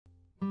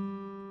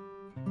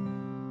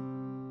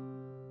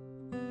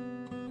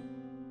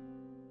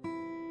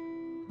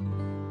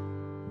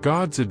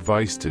God's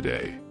advice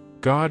today.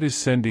 God is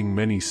sending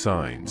many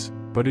signs,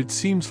 but it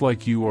seems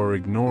like you are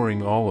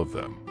ignoring all of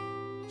them.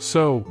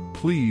 So,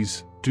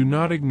 please, do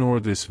not ignore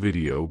this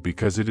video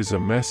because it is a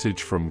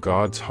message from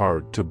God's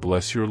heart to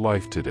bless your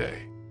life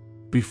today.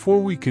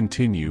 Before we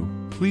continue,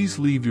 please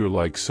leave your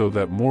like so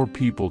that more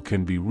people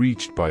can be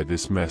reached by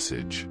this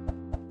message.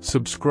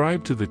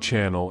 Subscribe to the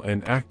channel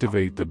and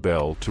activate the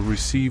bell to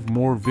receive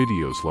more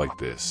videos like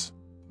this.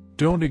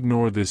 Don't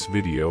ignore this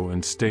video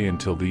and stay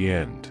until the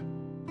end.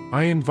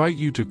 I invite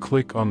you to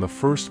click on the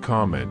first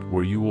comment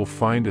where you will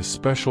find a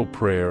special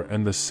prayer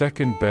and the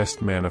second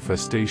best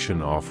manifestation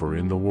offer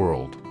in the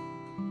world.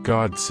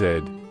 God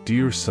said,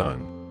 "Dear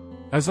son,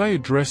 as I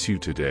address you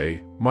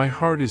today, my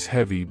heart is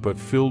heavy but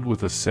filled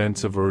with a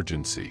sense of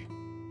urgency.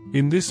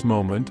 In this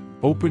moment,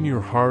 open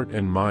your heart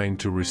and mind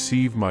to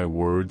receive my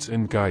words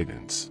and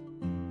guidance.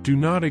 Do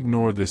not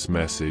ignore this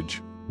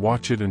message,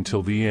 watch it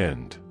until the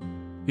end.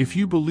 If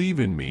you believe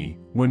in me,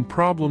 when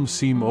problems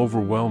seem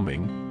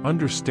overwhelming,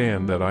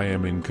 understand that I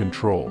am in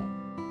control.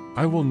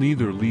 I will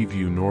neither leave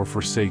you nor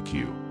forsake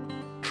you.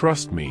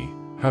 Trust me,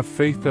 have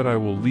faith that I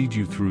will lead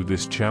you through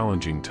this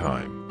challenging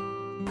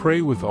time.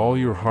 Pray with all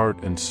your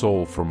heart and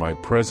soul for my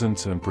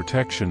presence and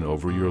protection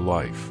over your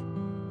life.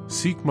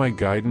 Seek my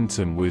guidance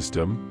and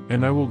wisdom,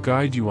 and I will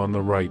guide you on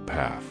the right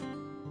path.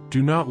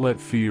 Do not let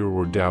fear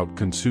or doubt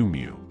consume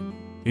you.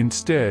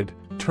 Instead,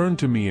 turn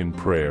to me in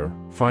prayer,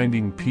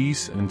 finding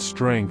peace and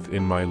strength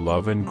in my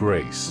love and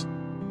grace.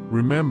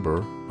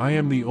 Remember, I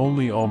am the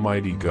only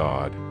Almighty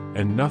God,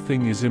 and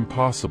nothing is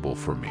impossible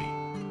for me.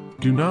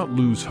 Do not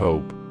lose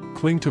hope,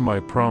 cling to my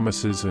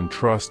promises and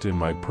trust in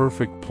my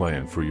perfect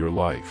plan for your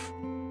life.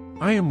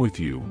 I am with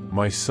you,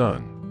 my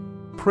son.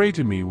 Pray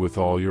to me with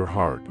all your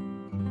heart.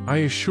 I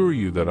assure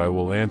you that I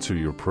will answer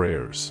your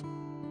prayers.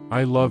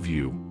 I love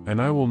you,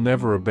 and I will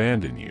never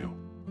abandon you.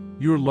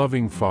 Your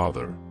loving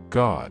Father,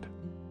 God.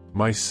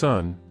 My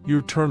son,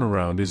 your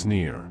turnaround is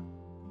near.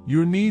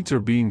 Your needs are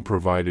being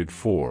provided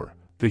for,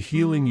 the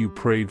healing you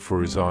prayed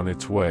for is on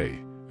its way,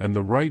 and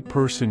the right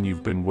person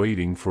you've been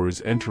waiting for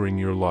is entering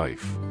your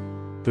life.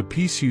 The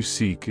peace you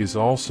seek is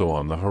also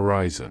on the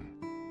horizon.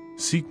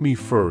 Seek me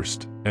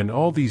first, and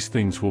all these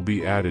things will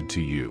be added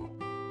to you.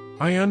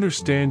 I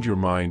understand your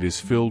mind is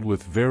filled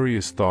with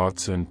various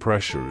thoughts and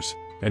pressures,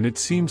 and it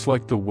seems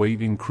like the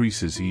weight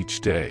increases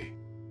each day.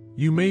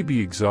 You may be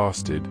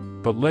exhausted,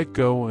 but let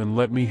go and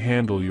let me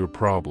handle your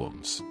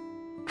problems.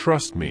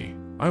 Trust me,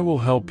 I will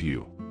help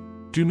you.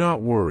 Do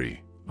not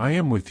worry, I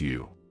am with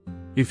you.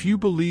 If you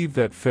believe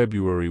that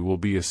February will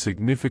be a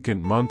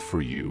significant month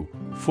for you,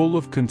 full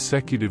of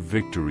consecutive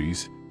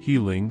victories,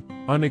 healing,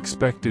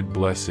 unexpected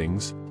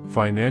blessings,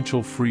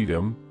 financial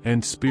freedom,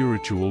 and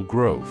spiritual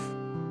growth,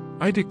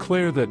 I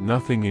declare that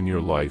nothing in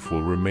your life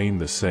will remain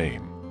the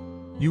same.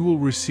 You will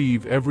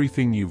receive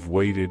everything you've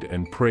waited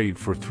and prayed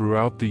for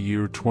throughout the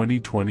year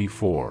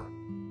 2024.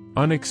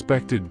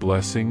 Unexpected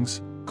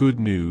blessings, good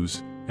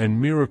news,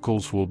 and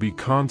miracles will be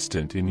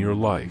constant in your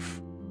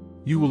life.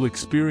 You will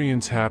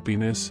experience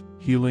happiness,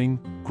 healing,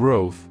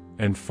 growth,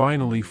 and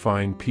finally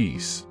find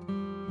peace.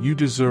 You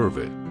deserve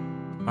it.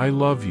 I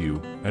love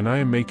you, and I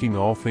am making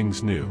all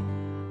things new.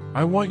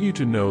 I want you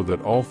to know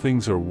that all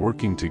things are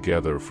working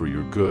together for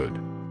your good.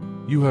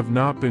 You have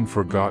not been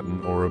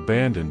forgotten or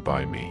abandoned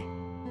by me.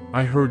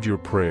 I heard your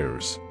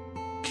prayers.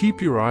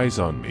 Keep your eyes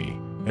on me,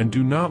 and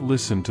do not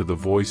listen to the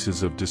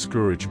voices of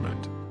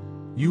discouragement.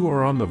 You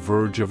are on the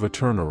verge of a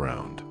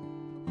turnaround.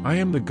 I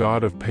am the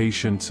God of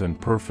patience and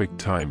perfect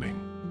timing.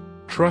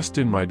 Trust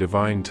in my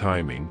divine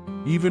timing,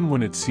 even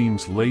when it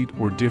seems late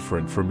or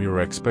different from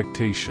your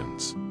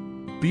expectations.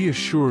 Be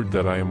assured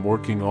that I am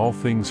working all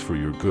things for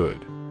your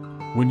good.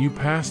 When you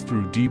pass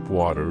through deep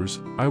waters,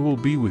 I will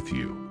be with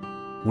you.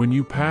 When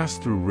you pass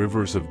through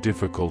rivers of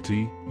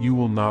difficulty, you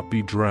will not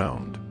be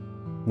drowned.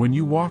 When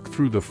you walk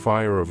through the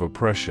fire of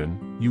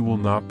oppression, you will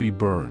not be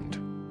burned.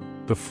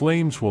 The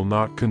flames will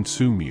not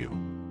consume you.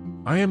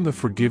 I am the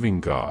forgiving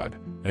God,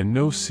 and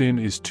no sin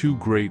is too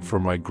great for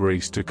my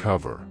grace to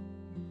cover.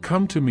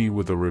 Come to me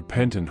with a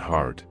repentant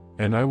heart,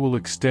 and I will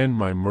extend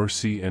my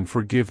mercy and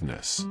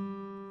forgiveness.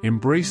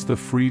 Embrace the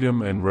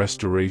freedom and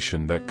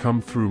restoration that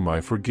come through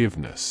my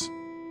forgiveness.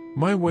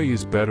 My way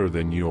is better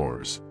than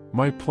yours.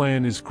 My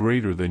plan is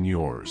greater than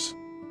yours.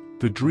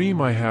 The dream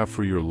I have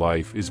for your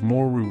life is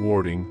more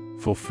rewarding,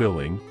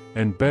 fulfilling,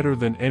 and better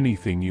than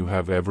anything you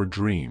have ever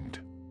dreamed.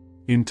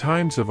 In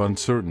times of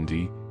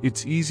uncertainty,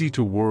 it's easy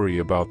to worry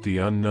about the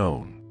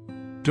unknown.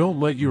 Don't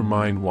let your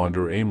mind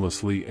wander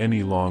aimlessly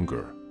any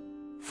longer.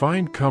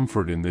 Find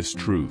comfort in this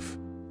truth: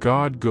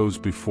 God goes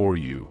before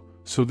you,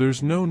 so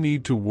there's no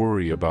need to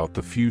worry about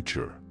the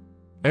future.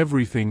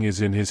 Everything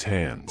is in His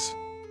hands.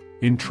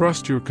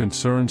 Entrust your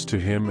concerns to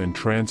Him and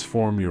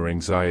transform your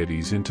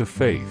anxieties into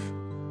faith.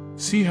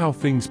 See how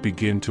things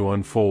begin to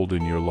unfold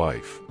in your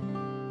life.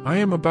 I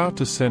am about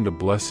to send a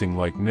blessing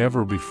like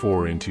never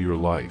before into your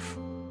life.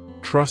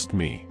 Trust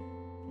me.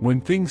 When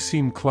things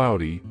seem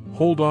cloudy,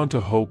 hold on to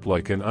hope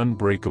like an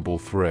unbreakable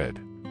thread.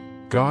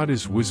 God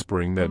is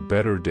whispering that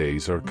better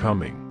days are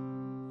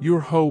coming. Your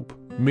hope,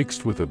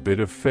 mixed with a bit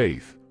of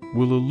faith,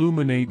 will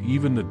illuminate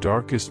even the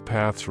darkest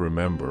paths.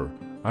 Remember,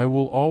 I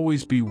will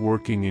always be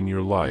working in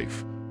your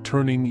life,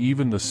 turning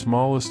even the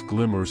smallest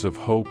glimmers of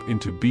hope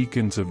into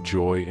beacons of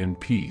joy and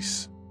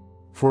peace.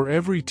 For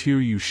every tear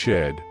you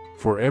shed,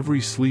 for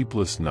every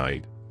sleepless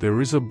night,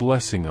 there is a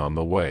blessing on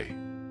the way.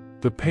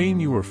 The pain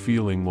you are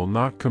feeling will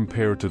not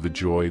compare to the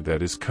joy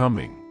that is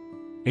coming.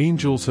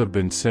 Angels have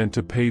been sent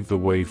to pave the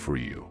way for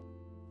you.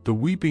 The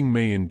weeping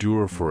may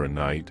endure for a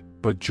night,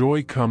 but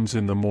joy comes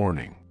in the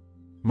morning.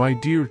 My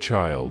dear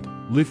child,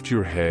 lift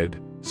your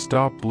head,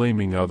 stop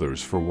blaming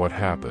others for what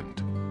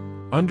happened.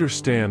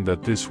 Understand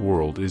that this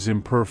world is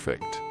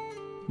imperfect.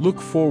 Look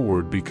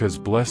forward because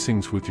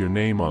blessings with your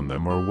name on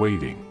them are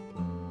waiting.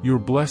 Your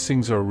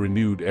blessings are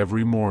renewed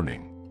every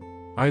morning.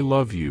 I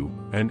love you,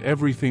 and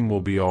everything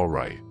will be all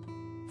right.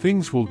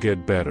 Things will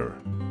get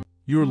better.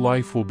 Your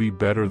life will be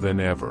better than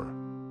ever.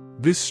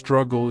 This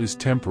struggle is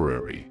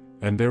temporary,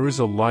 and there is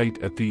a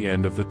light at the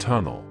end of the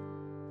tunnel.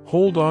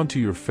 Hold on to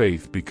your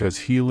faith because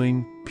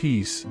healing,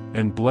 peace,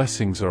 and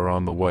blessings are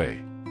on the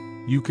way.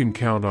 You can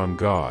count on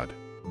God.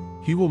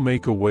 He will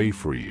make a way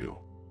for you.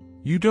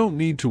 You don't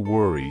need to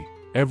worry,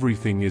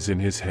 everything is in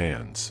His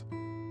hands.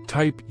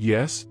 Type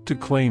yes to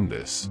claim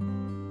this.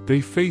 They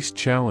faced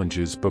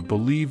challenges but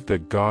believed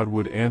that God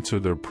would answer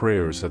their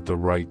prayers at the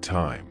right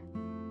time.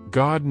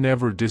 God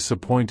never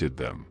disappointed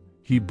them.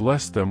 He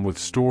blessed them with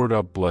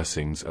stored-up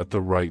blessings at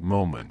the right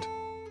moment.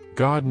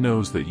 God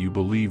knows that you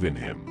believe in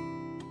Him.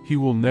 He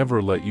will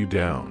never let you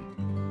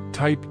down.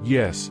 Type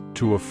yes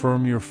to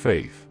affirm your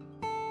faith.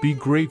 Be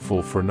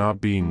grateful for not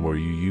being where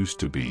you used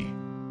to be.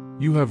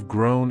 You have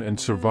grown and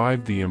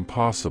survived the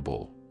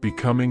impossible,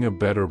 becoming a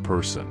better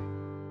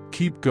person.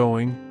 Keep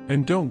going,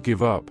 and don't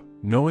give up,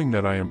 knowing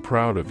that I am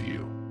proud of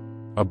you.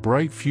 A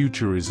bright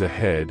future is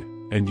ahead,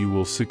 and you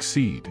will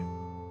succeed.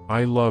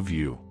 I love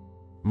you.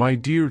 My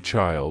dear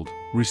child,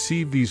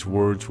 receive these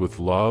words with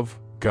love,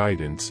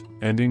 guidance,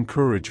 and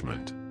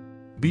encouragement.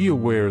 Be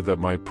aware that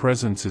my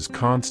presence is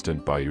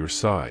constant by your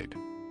side.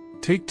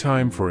 Take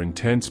time for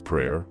intense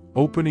prayer,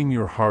 opening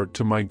your heart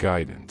to my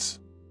guidance.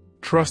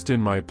 Trust in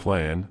my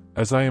plan,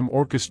 as I am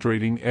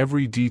orchestrating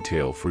every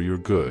detail for your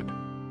good.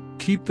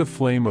 Keep the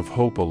flame of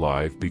hope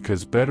alive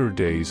because better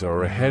days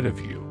are ahead of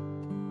you.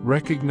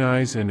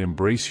 Recognize and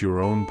embrace your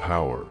own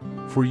power,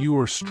 for you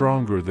are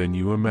stronger than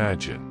you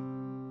imagine.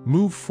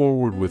 Move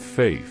forward with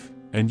faith,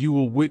 and you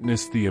will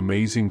witness the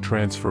amazing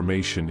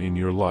transformation in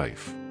your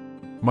life.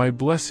 My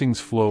blessings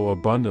flow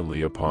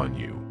abundantly upon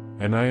you,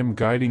 and I am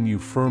guiding you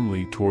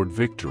firmly toward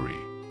victory.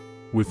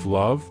 With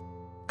love,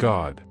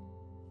 God.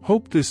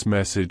 Hope this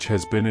message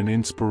has been an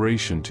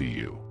inspiration to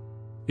you.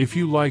 If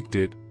you liked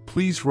it,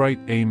 please write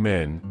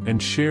Amen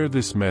and share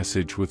this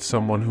message with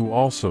someone who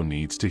also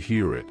needs to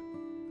hear it.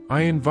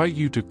 I invite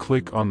you to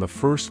click on the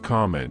first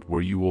comment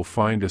where you will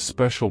find a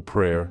special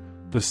prayer,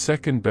 the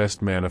second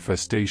best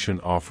manifestation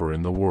offer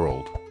in the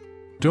world.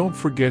 Don't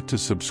forget to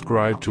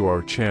subscribe to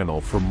our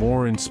channel for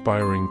more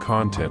inspiring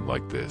content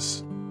like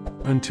this.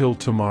 Until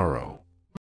tomorrow.